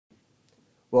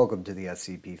Welcome to the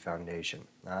SCP Foundation.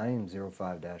 I am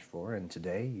 05-4 and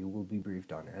today you will be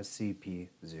briefed on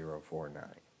SCP-049.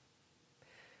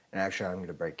 And actually I'm going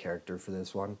to break character for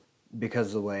this one. Because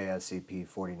of the way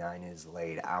SCP-49 is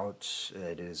laid out,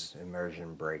 it is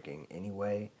immersion breaking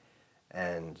anyway,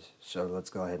 and so let's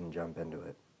go ahead and jump into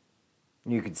it.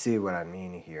 You can see what I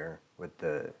mean here with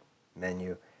the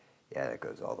menu. Yeah, it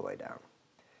goes all the way down.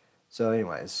 So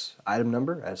anyways, item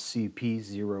number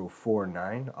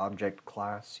SCP-049, Object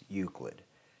Class Euclid.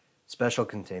 Special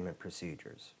Containment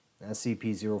Procedures.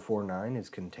 SCP-049 is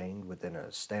contained within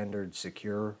a standard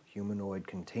secure humanoid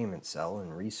containment cell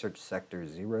in Research Sector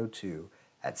 02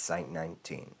 at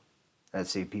Site-19.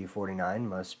 SCP-49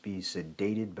 must be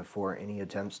sedated before any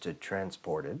attempts to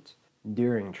transport it.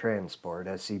 During transport,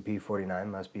 SCP-49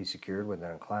 must be secured within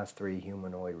a Class 3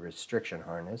 humanoid restriction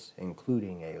harness,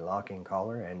 including a locking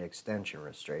collar and extension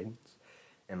restraints,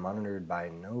 and monitored by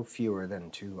no fewer than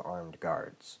 2 armed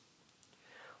guards.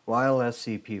 While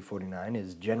SCP-49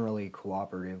 is generally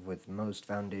cooperative with most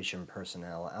Foundation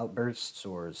personnel, outbursts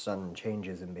or sudden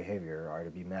changes in behavior are to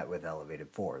be met with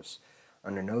elevated force.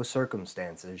 Under no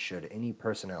circumstances should any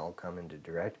personnel come into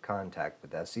direct contact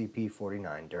with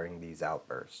SCP-49 during these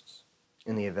outbursts.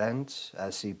 In the event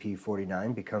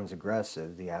SCP-49 becomes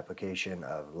aggressive, the application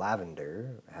of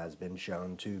lavender has been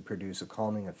shown to produce a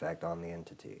calming effect on the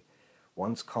entity.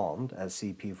 Once calmed,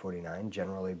 SCP-49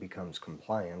 generally becomes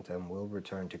compliant and will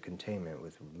return to containment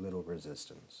with little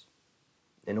resistance.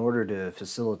 In order to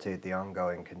facilitate the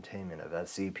ongoing containment of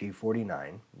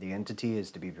SCP-49, the entity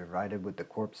is to be provided with the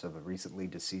corpse of a recently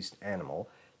deceased animal,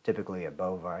 typically a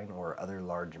bovine or other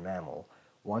large mammal,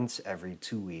 once every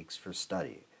 2 weeks for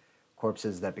study.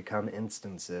 Corpses that become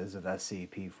instances of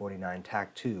SCP-49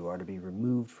 TAC-2 are to be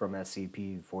removed from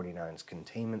SCP-49's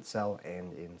containment cell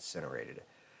and incinerated.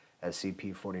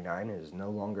 SCP-49 is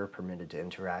no longer permitted to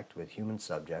interact with human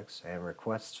subjects, and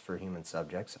requests for human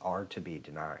subjects are to be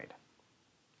denied.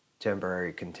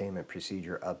 Temporary Containment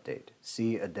Procedure Update.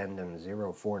 See Addendum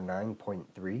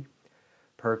 049.3.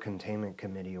 Per Containment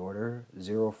Committee Order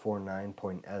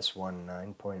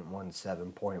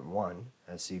 049.S19.17.1,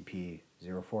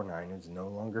 SCP-049 is no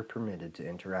longer permitted to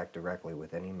interact directly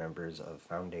with any members of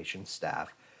Foundation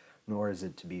staff, nor is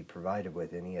it to be provided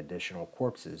with any additional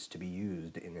corpses to be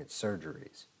used in its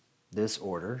surgeries. This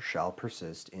order shall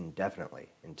persist indefinitely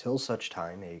until such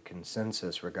time a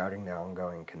consensus regarding the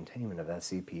ongoing containment of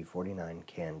SCP-49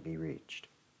 can be reached.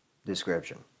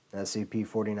 Description: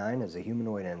 SCP-49 is a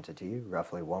humanoid entity,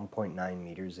 roughly 1.9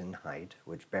 meters in height,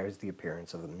 which bears the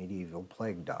appearance of a medieval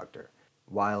plague doctor.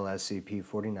 While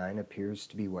SCP-49 appears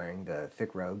to be wearing the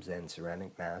thick robes and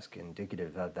ceramic mask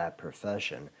indicative of that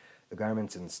profession, the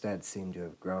garments instead seem to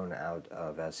have grown out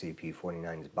of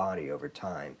SCP-49's body over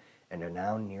time and are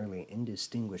now nearly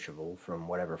indistinguishable from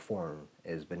whatever form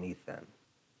is beneath them.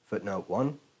 Footnote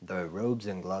 1. The robes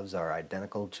and gloves are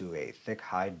identical to a thick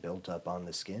hide built up on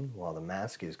the skin, while the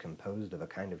mask is composed of a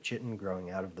kind of chitin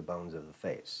growing out of the bones of the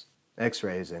face.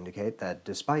 X-rays indicate that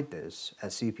despite this,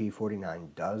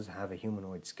 SCP-49 does have a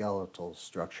humanoid skeletal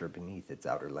structure beneath its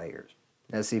outer layers.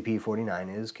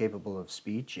 SCP-49 is capable of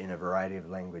speech in a variety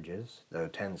of languages, though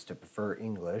tends to prefer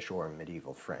English or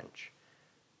medieval French.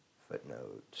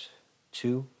 Footnote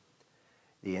 2.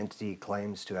 The entity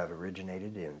claims to have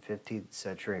originated in 15th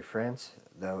century France,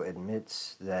 though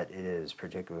admits that it is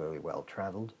particularly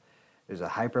well-traveled. There's a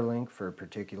hyperlink for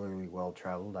particularly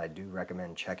well-traveled. I do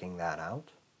recommend checking that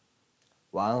out.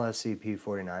 While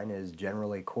SCP-49 is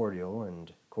generally cordial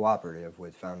and cooperative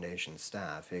with Foundation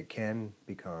staff, it can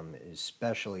become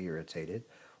especially irritated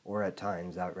or at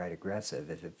times outright aggressive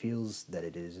if it feels that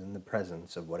it is in the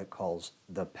presence of what it calls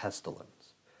the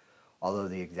pestilence. Although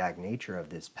the exact nature of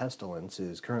this pestilence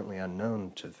is currently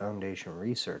unknown to Foundation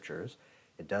researchers,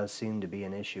 it does seem to be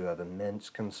an issue of immense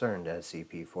concern to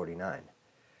SCP-49.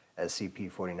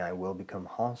 SCP-49 will become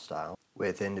hostile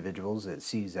with individuals it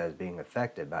sees as being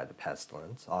affected by the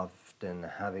pestilence, often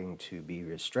having to be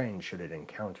restrained should it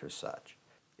encounter such.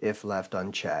 If left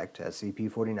unchecked,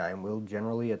 SCP-49 will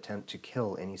generally attempt to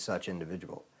kill any such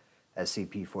individual.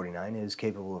 SCP-49 is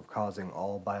capable of causing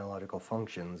all biological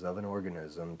functions of an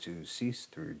organism to cease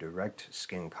through direct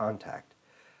skin contact.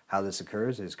 How this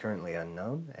occurs is currently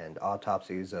unknown, and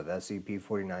autopsies of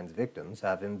SCP-49's victims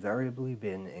have invariably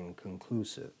been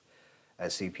inconclusive.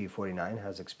 SCP-49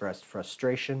 has expressed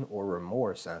frustration or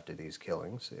remorse after these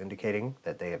killings, indicating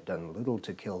that they have done little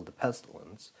to kill the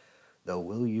pestilence, though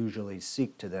will usually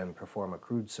seek to then perform a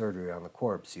crude surgery on the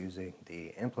corpse using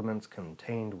the implements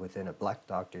contained within a black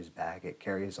doctor's bag it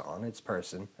carries on its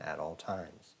person at all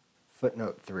times.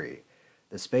 Footnote 3.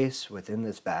 The space within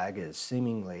this bag is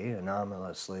seemingly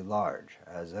anomalously large,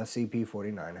 as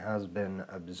SCP-49 has been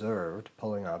observed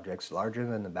pulling objects larger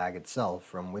than the bag itself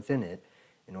from within it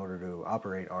in order to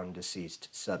operate on deceased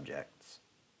subjects.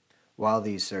 While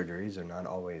these surgeries are not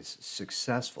always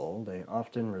successful, they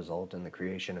often result in the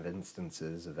creation of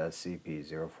instances of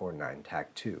SCP-049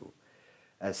 TAC-2.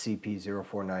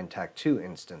 SCP-049 TAC-2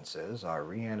 instances are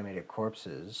reanimated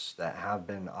corpses that have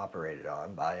been operated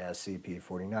on by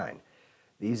SCP-49.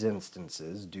 These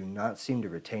instances do not seem to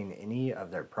retain any of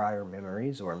their prior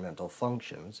memories or mental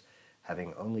functions,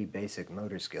 having only basic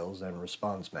motor skills and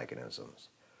response mechanisms.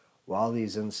 While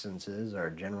these instances are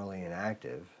generally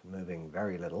inactive, moving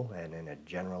very little and in a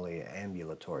generally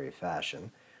ambulatory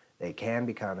fashion, they can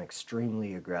become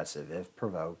extremely aggressive if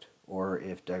provoked or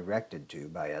if directed to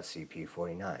by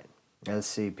SCP-49.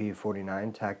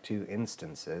 SCP-49 TAC-2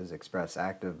 instances express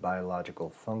active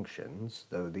biological functions,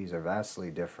 though these are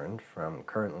vastly different from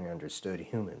currently understood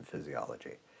human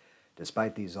physiology.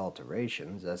 Despite these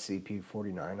alterations,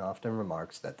 SCP-49 often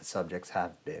remarks that the subjects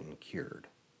have been cured.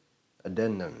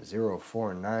 Addendum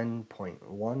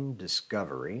 049.1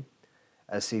 Discovery.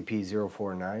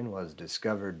 SCP-049 was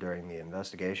discovered during the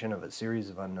investigation of a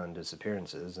series of unknown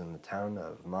disappearances in the town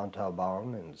of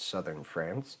Montauban in southern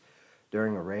France.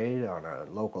 During a raid on a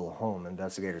local home,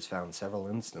 investigators found several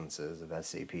instances of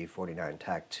SCP-49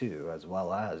 TAC-2 as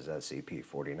well as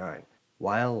SCP-49.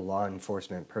 While law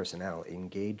enforcement personnel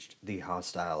engaged the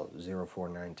hostile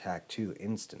 049 TAC-2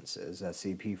 instances,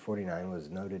 SCP-49 was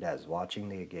noted as watching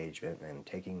the engagement and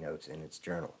taking notes in its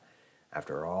journal.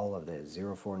 After all of the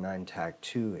 049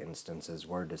 TAC-2 instances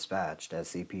were dispatched,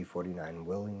 SCP-49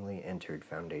 willingly entered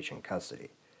Foundation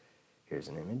custody. Here's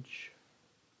an image.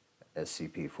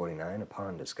 SCP-49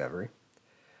 upon discovery.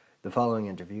 The following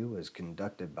interview was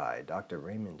conducted by Dr.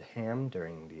 Raymond Ham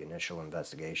during the initial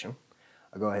investigation.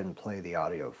 I'll go ahead and play the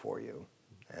audio for you,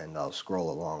 and I'll scroll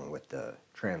along with the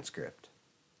transcript.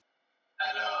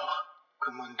 Alors,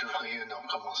 comment devrions-nous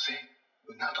commencer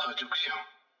une introduction?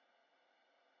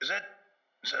 Is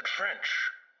that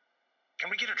French? Can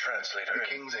we get a translator? The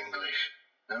King's English.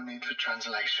 No need for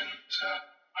translation, sir.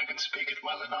 I can speak it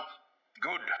well enough.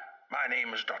 Good. My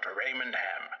name is Dr. Raymond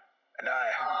Ham, and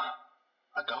I... Ah,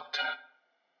 a doctor.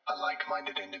 A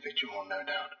like-minded individual, no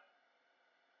doubt.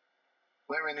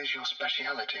 Wherein is your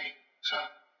speciality, sir?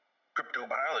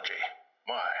 Cryptobiology.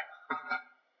 Why?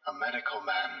 A medical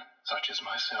man, such as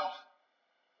myself.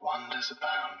 Wonders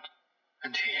abound.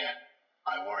 And here,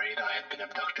 I worried I had been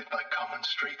abducted by common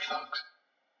street thugs.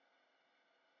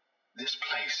 This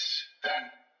place,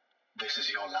 then, this is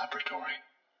your laboratory.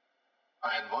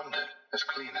 I had wondered, as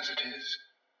clean as it is,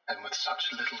 and with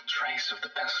such little trace of the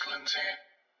pestilence here.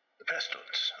 The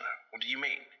pestilence? What do you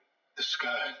mean? The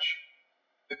scourge.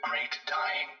 The great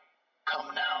dying.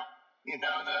 Come now, you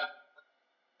know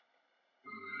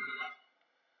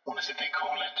what is it they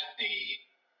call it?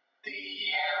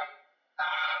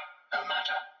 No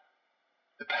matter.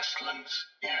 The pestilence,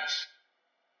 yes.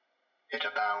 It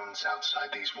abounds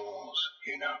outside these walls,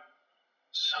 you know.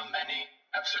 So many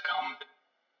have succumbed,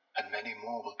 and many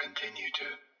more will continue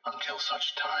to, until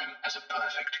such time as a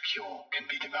perfect cure can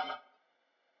be developed.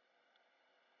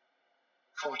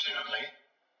 Fortunately,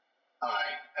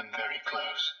 I am very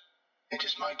close. It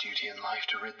is my duty in life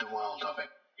to rid the world of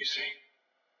it, you see.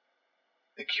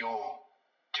 The cure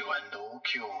to end all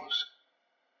cures.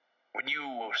 When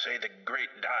you say the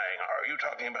great dying, are you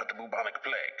talking about the bubonic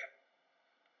plague?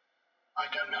 I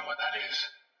don't know what that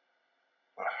is.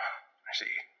 I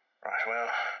see. Right, well,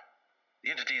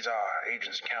 the entities our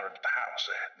agents encountered at the house,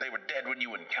 they were dead when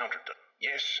you encountered them,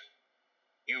 yes?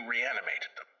 You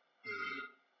reanimated them.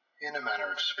 In a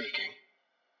manner of speaking,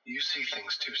 you see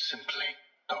things too simply,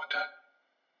 Doctor.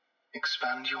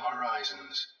 Expand your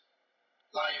horizons.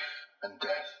 Life and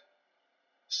death,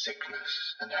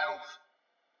 sickness and health.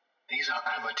 These are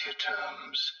amateur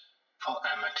terms for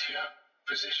amateur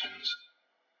physicians.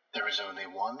 There is only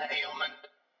one ailment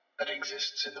that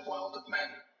exists in the world of men,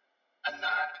 and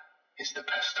that is the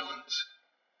pestilence,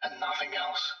 and nothing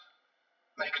else.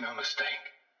 Make no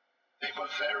mistake, they were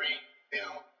very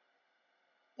ill.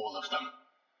 All of them.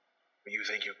 You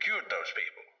think you cured those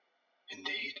people?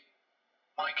 Indeed.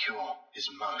 My cure is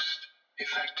most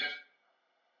effective.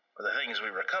 But the things we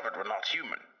recovered were not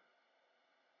human.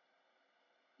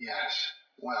 Yes,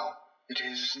 well, it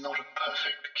is not a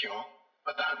perfect cure,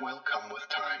 but that will come with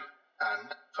time,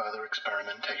 and further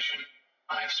experimentation.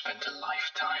 I have spent a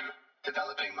lifetime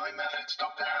developing my methods,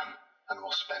 Dr. Ham, and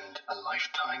will spend a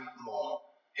lifetime more,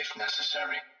 if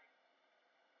necessary.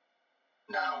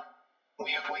 Now,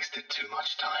 we have wasted too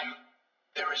much time.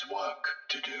 There is work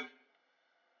to do.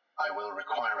 I will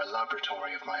require a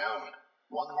laboratory of my own,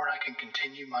 one where I can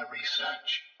continue my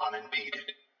research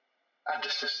unimpeded. And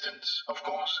assistance, of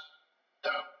course,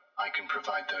 though I can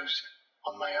provide those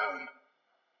on my own.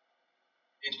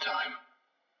 In time.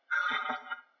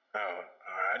 Oh,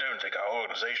 I don't think our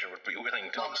organization would be willing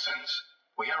to... Nonsense.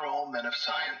 We are all men of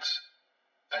science.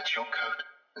 Fetch your coat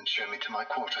and show me to my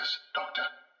quarters, Doctor.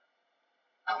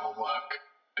 Our work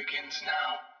begins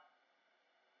now.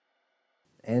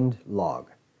 End log.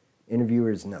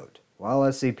 Interviewer's note. While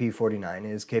SCP-49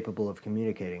 is capable of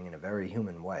communicating in a very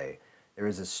human way, there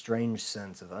is a strange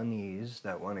sense of unease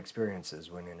that one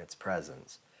experiences when in its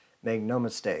presence. Make no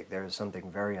mistake, there is something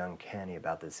very uncanny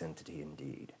about this entity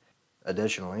indeed.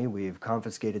 Additionally, we've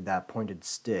confiscated that pointed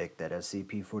stick that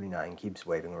SCP-49 keeps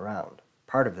waving around.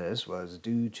 Part of this was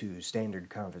due to standard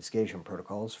confiscation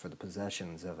protocols for the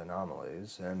possessions of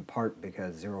anomalies, and part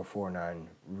because 049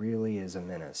 really is a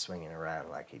menace swinging around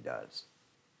like he does.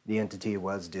 The entity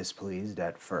was displeased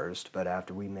at first, but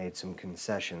after we made some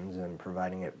concessions in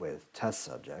providing it with test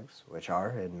subjects, which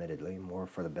are, admittedly, more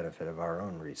for the benefit of our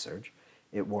own research,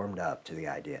 it warmed up to the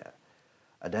idea.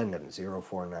 Addendum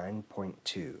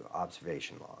 049.2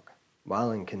 Observation Log.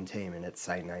 While in containment at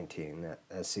Site-19,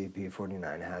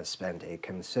 SCP-49 has spent a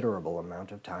considerable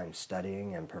amount of time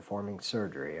studying and performing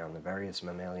surgery on the various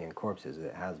mammalian corpses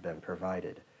it has been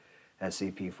provided.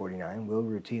 SCP-49 will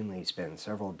routinely spend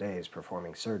several days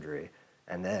performing surgery,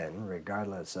 and then,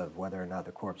 regardless of whether or not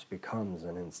the corpse becomes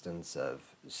an instance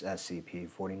of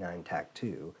SCP-49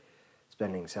 TAC-2,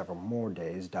 spending several more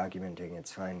days documenting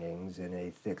its findings in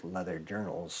a thick leather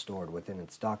journal stored within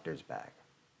its doctor's bag.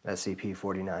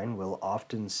 SCP-49 will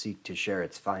often seek to share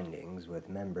its findings with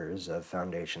members of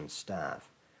Foundation staff.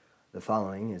 The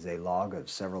following is a log of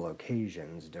several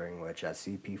occasions during which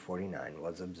SCP-49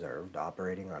 was observed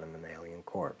operating on a mammalian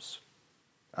corpse.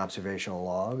 Observational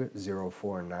Log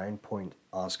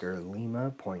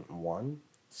 049.OscarLima.1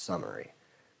 Summary.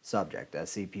 Subject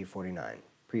SCP-49.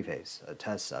 Preface. A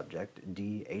test subject,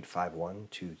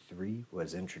 D-85123,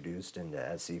 was introduced into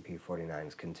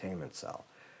SCP-49's containment cell.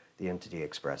 The entity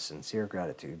expressed sincere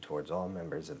gratitude towards all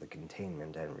members of the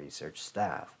containment and research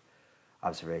staff.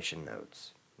 Observation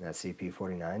Notes.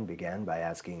 SCP-49 began by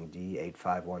asking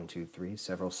D-85123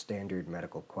 several standard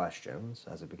medical questions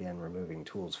as it began removing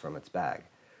tools from its bag.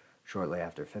 Shortly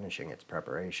after finishing its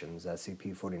preparations,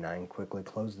 SCP-49 quickly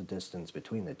closed the distance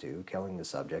between the two, killing the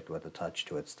subject with a touch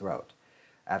to its throat.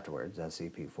 Afterwards,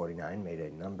 SCP-49 made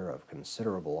a number of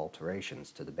considerable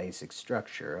alterations to the basic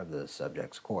structure of the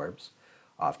subject's corpse,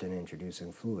 often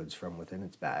introducing fluids from within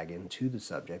its bag into the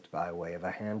subject by way of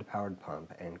a hand-powered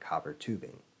pump and copper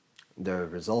tubing. The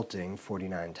resulting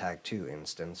 49 TAC-2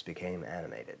 instance became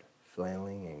animated,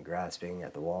 flailing and grasping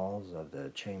at the walls of the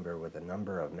chamber with a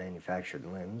number of manufactured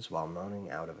limbs while moaning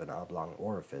out of an oblong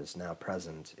orifice now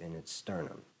present in its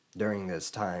sternum. During this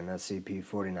time,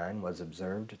 SCP-49 was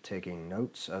observed taking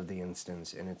notes of the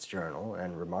instance in its journal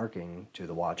and remarking to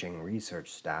the watching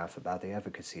research staff about the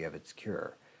efficacy of its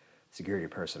cure. Security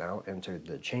personnel entered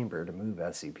the chamber to move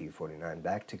SCP-49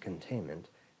 back to containment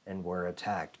and were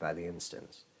attacked by the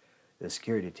instance. The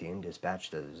security team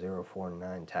dispatched a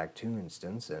 049 TAC-2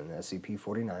 instance, and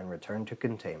SCP-49 returned to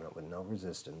containment with no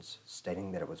resistance,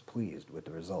 stating that it was pleased with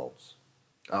the results.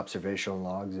 Observational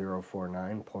Log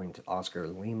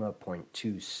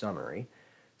 049.OscarLima.2 Summary.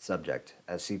 Subject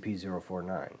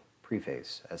SCP-049.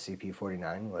 Preface.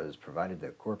 SCP-49 was provided the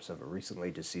corpse of a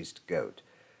recently deceased goat.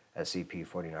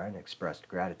 SCP-49 expressed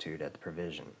gratitude at the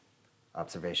provision.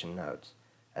 Observation Notes.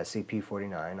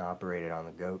 SCP-49 operated on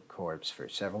the goat corpse for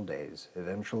several days,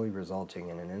 eventually resulting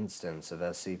in an instance of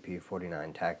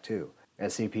SCP-49 TAC-2.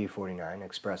 SCP-49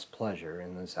 expressed pleasure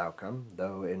in this outcome,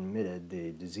 though admitted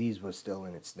the disease was still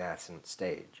in its nascent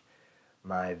stage.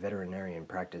 My veterinarian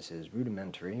practice is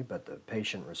rudimentary, but the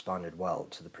patient responded well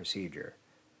to the procedure.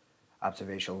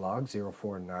 Observational Log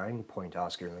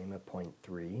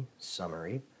 049.OscarLima.3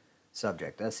 Summary.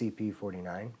 Subject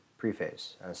SCP-49.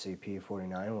 Preface.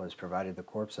 SCP-49 was provided the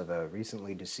corpse of a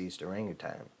recently deceased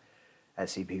orangutan.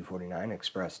 SCP-49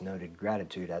 expressed noted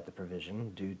gratitude at the provision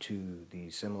due to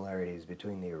the similarities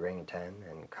between the orangutan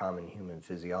and common human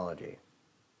physiology.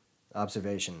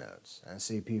 Observation Notes.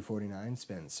 SCP-49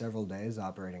 spent several days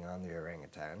operating on the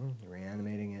orangutan,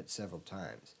 reanimating it several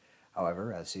times.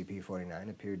 However, SCP-49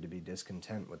 appeared to be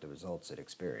discontent with the results it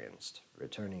experienced,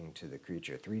 returning to the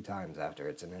creature 3 times after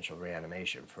its initial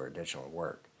reanimation for additional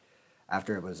work.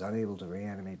 After it was unable to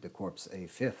reanimate the corpse a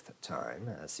 5th time,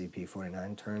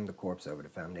 SCP-49 turned the corpse over to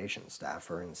Foundation staff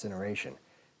for incineration,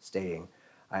 stating,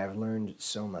 "I have learned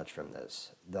so much from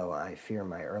this, though I fear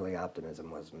my early optimism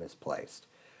was misplaced.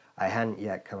 I hadn't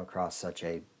yet come across such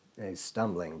a a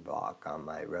stumbling block on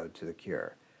my road to the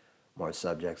cure. More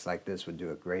subjects like this would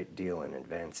do a great deal in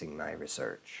advancing my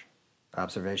research.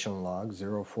 Observation log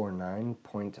 049.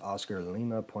 Oscar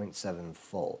Lima. 7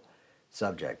 full.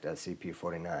 Subject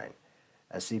SCP-49.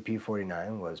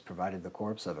 SCP-49 was provided the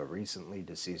corpse of a recently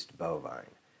deceased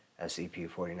bovine.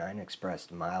 SCP-49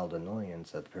 expressed mild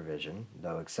annoyance at the provision,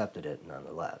 though accepted it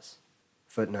nonetheless.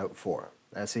 Footnote 4.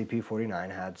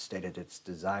 SCP-49 had stated its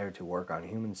desire to work on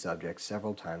human subjects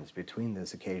several times between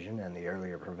this occasion and the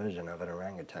earlier provision of an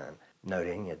orangutan,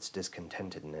 noting its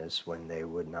discontentedness when they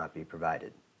would not be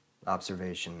provided.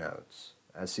 Observation notes.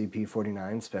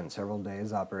 SCP-49 spent several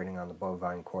days operating on the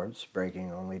bovine corpse,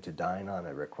 breaking only to dine on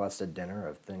a requested dinner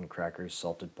of thin crackers,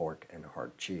 salted pork, and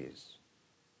hard cheese.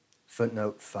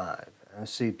 Footnote 5.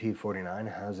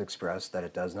 SCP-49 has expressed that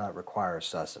it does not require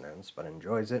sustenance, but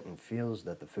enjoys it and feels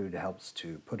that the food helps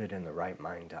to put it in the right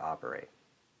mind to operate.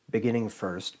 Beginning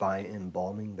first by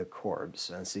embalming the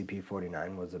corpse,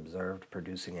 SCP-49 was observed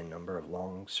producing a number of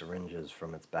long syringes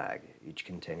from its bag, each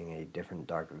containing a different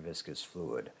dark viscous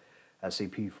fluid.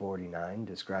 SCP-49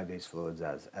 described these fluids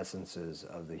as essences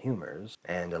of the humors,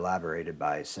 and elaborated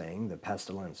by saying the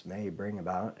pestilence may bring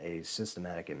about a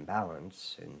systematic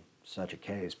imbalance. In such a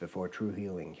case, before true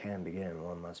healing can begin,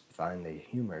 one must find the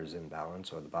humors in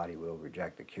balance or the body will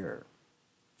reject the cure.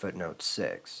 Footnote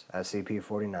 6.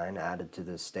 SCP-49 added to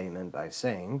this statement by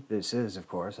saying, "This is, of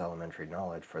course, elementary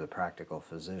knowledge for the practical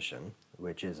physician,"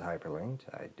 which is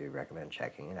hyperlinked. I do recommend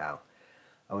checking it out.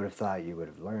 I would have thought you would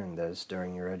have learned this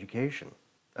during your education.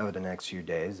 Over the next few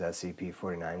days,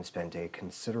 SCP-49 spent a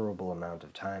considerable amount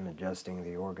of time adjusting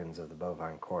the organs of the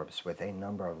bovine corpse with a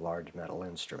number of large metal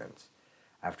instruments.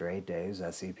 After 8 days,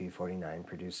 SCP-49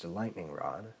 produced a lightning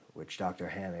rod, which Dr.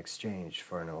 Ham exchanged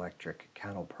for an electric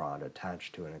cattle prod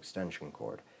attached to an extension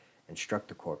cord, and struck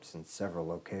the corpse in several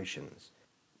locations.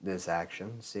 This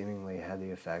action seemingly had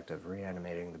the effect of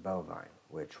reanimating the bovine,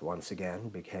 which once again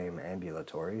became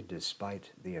ambulatory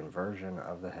despite the inversion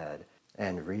of the head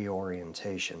and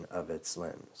reorientation of its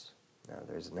limbs. Now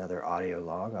there's another audio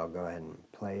log. I'll go ahead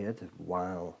and play it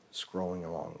while scrolling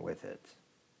along with it.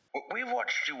 We've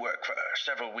watched you work for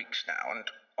several weeks now, and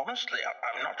honestly,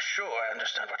 I'm not sure I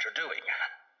understand what you're doing.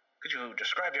 Could you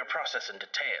describe your process in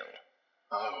detail?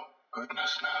 Oh,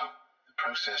 goodness no. The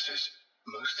process is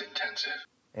most intensive.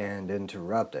 And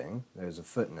interrupting, there's a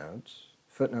footnote.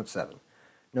 Footnote 7.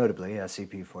 Notably,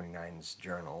 SCP-49's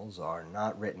journals are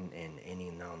not written in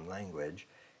any known language,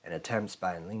 and attempts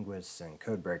by linguists and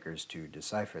codebreakers to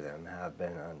decipher them have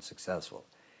been unsuccessful.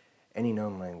 Any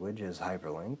known language is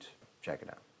hyperlinked. Check it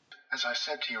out. As I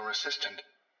said to your assistant,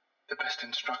 the best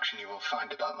instruction you will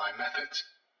find about my methods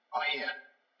are here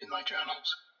in my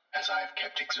journals, as I have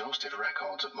kept exhaustive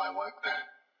records of my work there.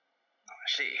 I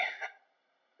see.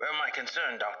 Well, my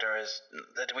concern, Doctor, is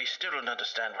that we still don't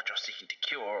understand what you're seeking to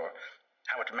cure, or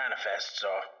how it manifests,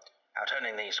 or how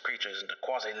turning these creatures into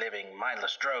quasi-living,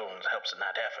 mindless drones helps in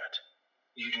that effort.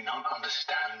 You do not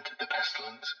understand the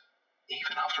pestilence,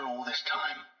 even after all this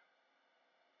time.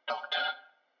 Doctor,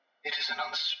 it is an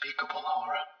unspeakable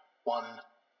horror, one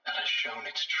that has shown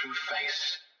its true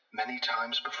face many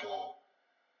times before,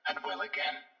 and will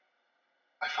again.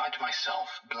 I find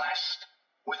myself blessed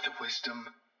with the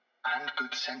wisdom and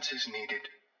good senses needed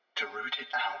to root it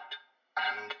out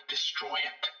and destroy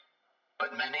it.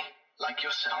 But many, like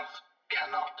yourself,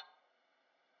 cannot.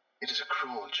 It is a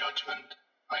cruel judgment,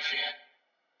 I fear,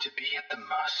 to be at the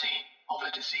mercy of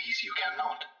a disease you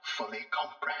cannot fully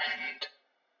comprehend.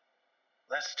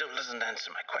 That still doesn't answer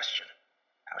my question.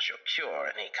 How's your cure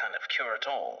any kind of cure at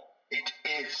all? It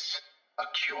is a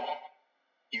cure.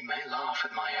 You may laugh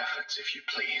at my efforts if you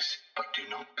please, but do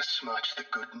not besmirch the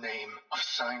good name of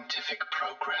scientific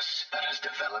progress that has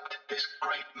developed this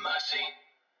great mercy.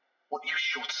 What you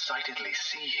short-sightedly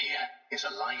see here is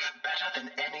a life better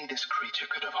than any this creature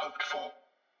could have hoped for.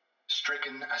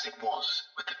 Stricken as it was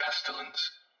with the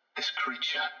pestilence, this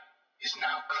creature is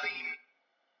now clean,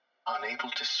 unable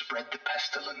to spread the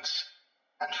pestilence,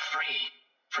 and free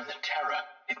from the terror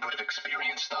it would have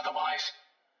experienced otherwise.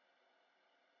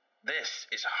 This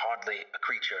is hardly a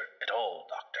creature at all,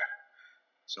 Doctor.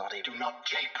 It's not even... Do not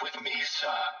jape with me,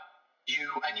 sir. You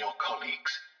and your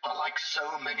colleagues are like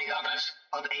so many others,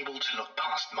 unable to look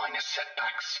past minor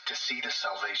setbacks to see the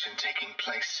salvation taking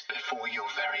place before your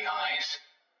very eyes.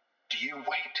 Do you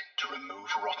wait to remove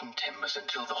rotten timbers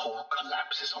until the whole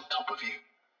collapses on top of you?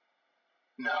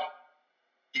 No.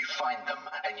 You find them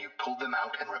and you pull them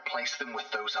out and replace them with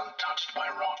those untouched by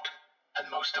rot.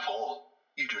 And most of all,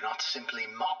 you do not simply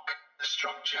mock the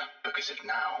structure because it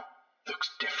now looks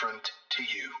different to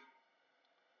you.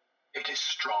 It is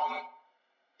strong.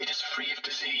 It is free of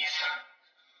disease.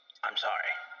 I'm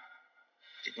sorry.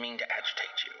 Didn't mean to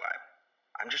agitate you.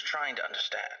 I'm just trying to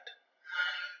understand.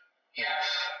 Yes.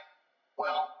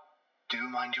 Well, do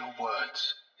mind your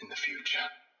words in the future,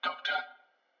 Doctor.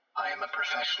 I am a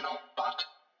professional, but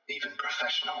even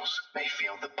professionals may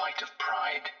feel the bite of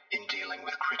pride in dealing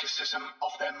with criticism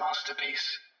of their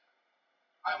masterpiece.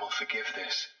 I will forgive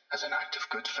this as an act of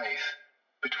good faith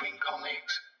between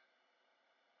colleagues.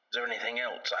 Is there anything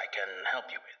else I can help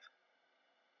you with?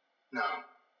 No,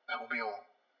 that will be all.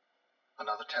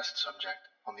 Another test subject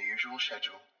on the usual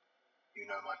schedule. You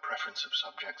know my preference of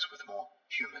subjects with more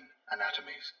human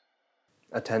anatomies.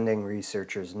 Attending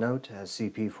researchers note,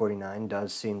 SCP-49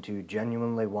 does seem to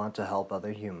genuinely want to help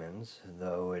other humans,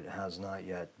 though it has not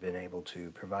yet been able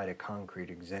to provide a concrete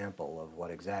example of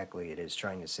what exactly it is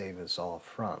trying to save us all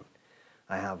from.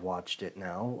 I have watched it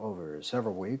now over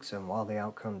several weeks, and while the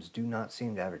outcomes do not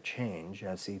seem to ever change,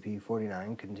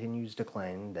 SCP-49 continues to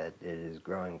claim that it is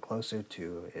growing closer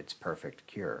to its perfect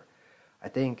cure. I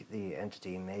think the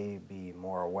entity may be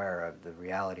more aware of the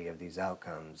reality of these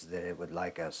outcomes than it would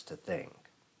like us to think.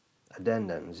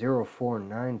 Addendum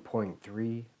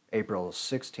 049.3, April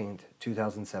 16,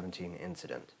 2017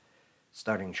 incident.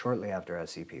 Starting shortly after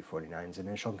SCP-49's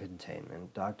initial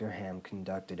containment, Dr. Ham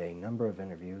conducted a number of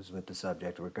interviews with the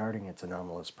subject regarding its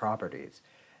anomalous properties,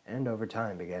 and over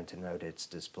time began to note its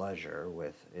displeasure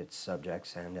with its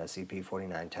subjects and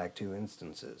SCP-49 TAC-2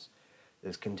 instances.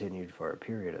 This continued for a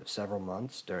period of several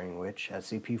months, during which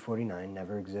SCP-49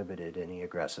 never exhibited any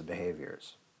aggressive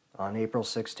behaviors. On April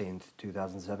 16,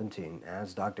 2017,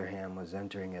 as Dr. Ham was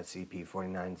entering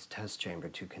SCP-49's test chamber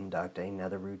to conduct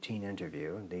another routine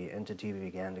interview, the entity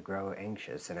began to grow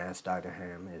anxious and asked Dr.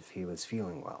 Ham if he was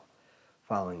feeling well.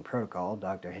 Following protocol,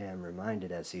 Dr. Ham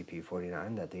reminded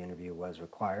SCP-49 that the interview was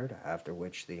required, after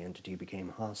which the entity became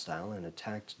hostile and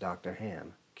attacked Dr.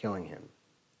 Ham, killing him.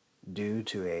 Due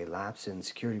to a lapse in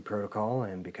security protocol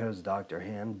and because Dr.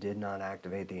 Ham did not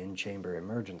activate the in-chamber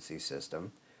emergency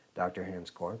system, Dr.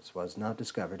 Ham's corpse was not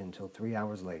discovered until 3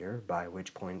 hours later, by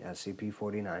which point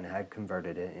SCP-49 had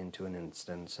converted it into an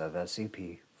instance of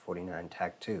SCP-49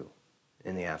 TAC-2.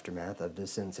 In the aftermath of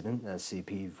this incident,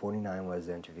 SCP-49 was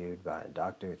interviewed by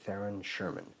Dr. Theron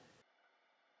Sherman.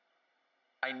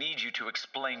 I need you to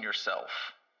explain yourself.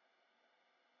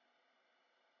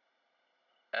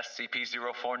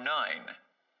 SCP-049,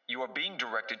 you are being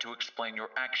directed to explain your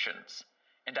actions,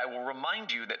 and I will remind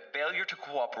you that failure to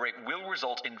cooperate will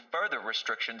result in further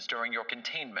restrictions during your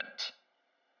containment.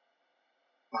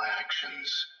 My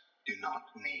actions do not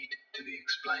need to be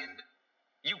explained.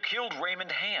 You killed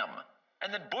Raymond Ham,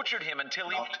 and then butchered him until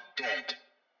he... Not dead.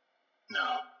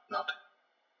 No, not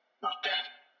dead.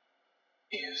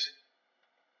 He is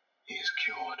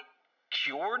cured.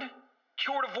 Cured?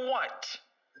 Cured of what?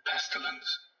 The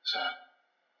pestilence, sir.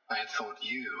 I had thought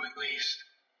you, at least,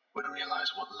 would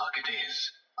realize what luck it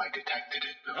is. I detected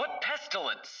it before. What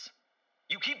pestilence?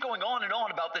 You keep going on and on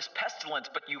about this pestilence,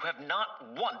 but you have not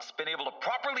once been able to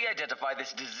properly identify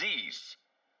this disease.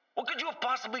 What could you have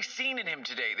possibly seen in him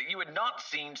today that you had not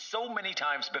seen so many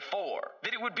times before,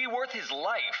 that it would be worth his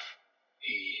life?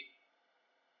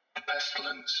 The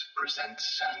pestilence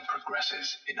presents and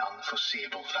progresses in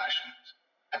unforeseeable fashions,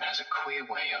 and has a queer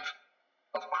way of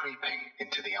creeping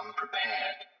into the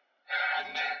unprepared.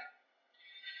 And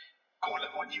call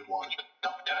it what you want,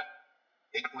 Doctor.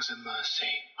 It was a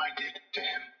mercy I did to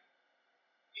him.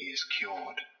 He is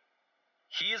cured.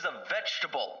 He is a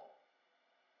vegetable.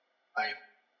 I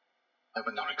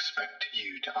would not expect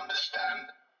you to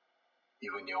understand.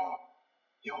 You and your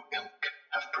ilk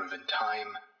have proven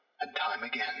time and time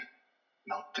again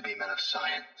not to be men of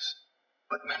science,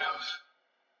 but men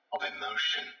of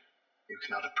emotion. You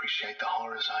cannot appreciate the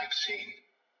horrors I have seen.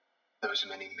 Those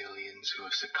many millions who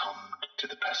have succumbed to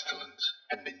the pestilence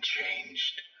and been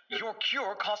changed. Your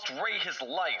cure cost Ray his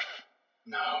life.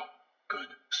 No, good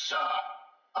sir.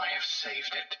 I have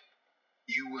saved it.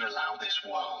 You would allow this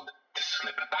world to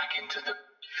slip back into the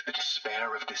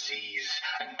despair of disease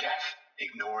and death,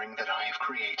 ignoring that I have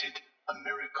created a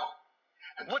miracle.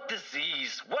 And what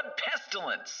disease? What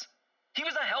pestilence? He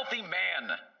was a healthy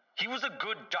man. He was a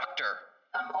good doctor.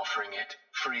 I'm offering it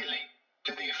freely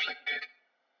to the afflicted.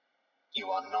 You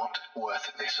are not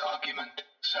worth this argument,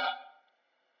 sir.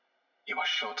 You are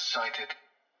short-sighted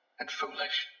and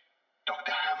foolish.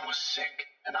 Dr. Ham was sick,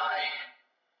 and I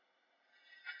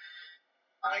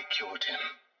cured him.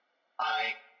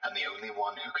 I am the only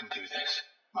one who can do this.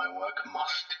 My work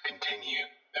must continue.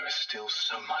 There is still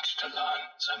so much to learn,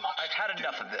 so much I've had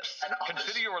enough of this.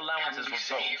 Consider your allowances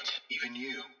revoked. Even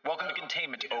you. Welcome to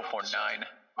containment, 049.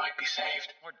 Might be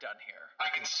saved. We're done here. I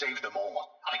can save them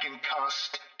all. I can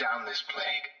cast down this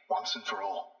plague once and for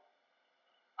all.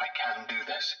 I can do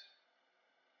this.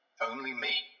 Only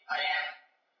me.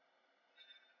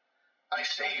 I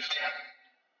saved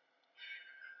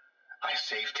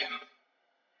him.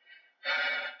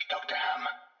 Dr. Ham.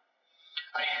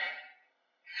 I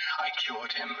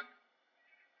cured him.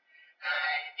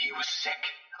 He was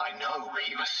sick. I know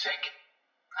he was sick.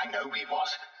 I know he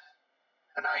was.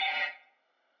 And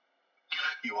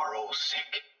you are all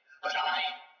sick, but I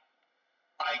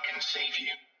can save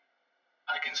you.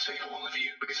 I can save all of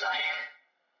you because I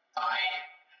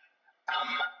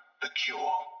am the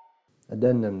cure.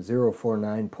 Addendum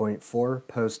 049.4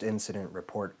 Post-Incident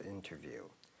Report Interview.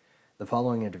 The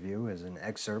following interview is an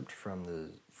excerpt from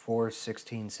the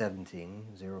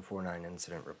 4/16/17/049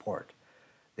 Incident Report.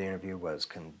 The interview was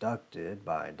conducted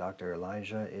by Dr.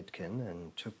 Elijah Itkin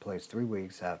and took place 3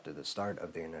 weeks after the start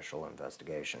of the initial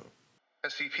investigation.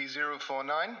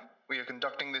 SCP-049, we are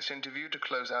conducting this interview to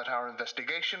close out our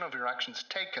investigation of your actions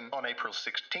taken on April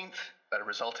 16th that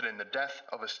resulted in the death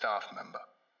of a staff member.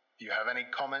 Do you have any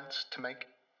comments to make?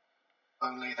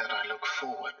 Only that I look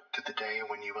forward to the day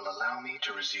when you will allow me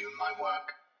to resume my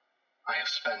work. I have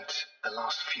spent the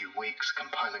last few weeks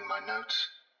compiling my notes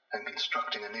and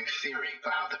constructing a new theory for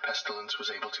how the pestilence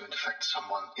was able to infect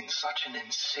someone in such an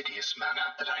insidious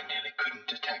manner that I nearly couldn't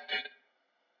detect it.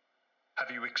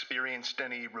 Have you experienced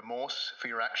any remorse for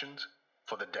your actions?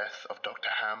 For the death of Dr.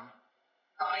 Ham?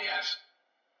 Ah, yes.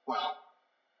 Well,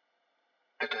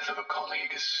 the death of a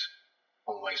colleague is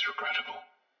always regrettable.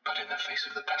 But in the face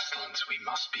of the pestilence, we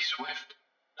must be swift,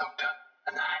 Doctor,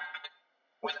 and act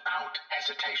without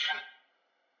hesitation.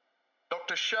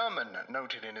 Dr. Sherman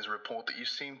noted in his report that you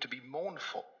seemed to be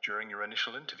mournful during your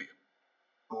initial interview.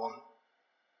 Mourn?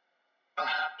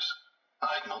 Perhaps.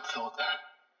 I had not thought that.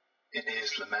 It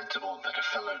is lamentable that a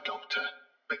fellow doctor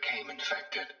became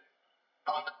infected.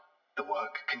 But the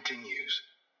work continues.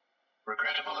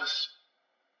 Regrettable as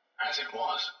it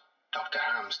was, Dr.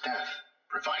 Ham's death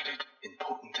provided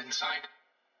important insight.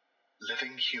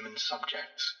 Living human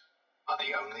subjects are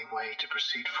the only way to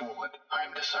proceed forward, I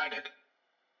am decided.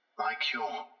 My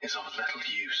cure is of little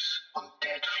use on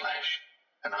dead flesh,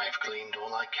 and I have gleaned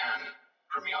all I can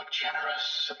from your generous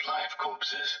supply of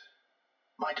corpses.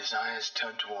 My desires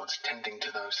turn towards tending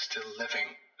to those still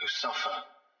living who suffer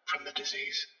from the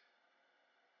disease.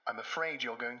 I'm afraid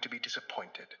you're going to be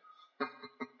disappointed.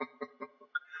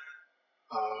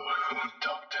 Oh,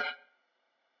 Doctor,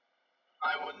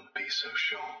 I wouldn't be so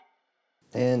sure.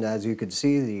 And as you could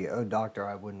see, the "Oh Doctor,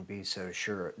 I wouldn't be so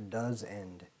sure" does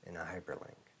end in a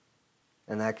hyperlink.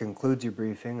 And that concludes your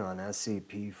briefing on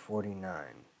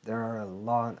SCP-49. There are a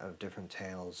lot of different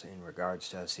tales in regards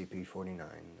to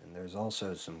SCP-49, and there's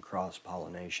also some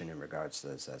cross-pollination in regards to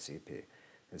this SCP.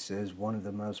 This is one of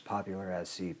the most popular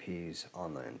SCPs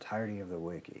on the entirety of the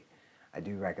wiki. I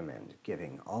do recommend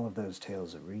giving all of those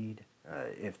tales a read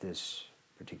if this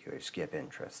particular skip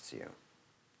interests you.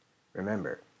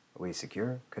 Remember, we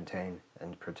secure, contain,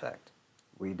 and protect.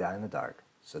 We die in the dark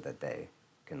so that they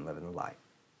can live in the light.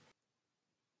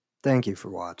 Thank you for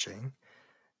watching.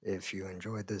 If you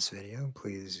enjoyed this video,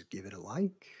 please give it a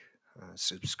like,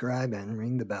 subscribe, and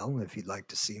ring the bell if you'd like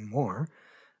to see more.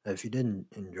 If you didn't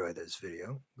enjoy this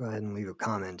video, go ahead and leave a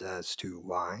comment as to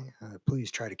why.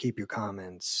 Please try to keep your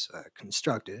comments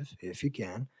constructive if you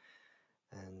can.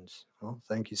 And, well,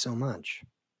 thank you so much.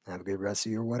 Have a good rest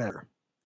of your whatever.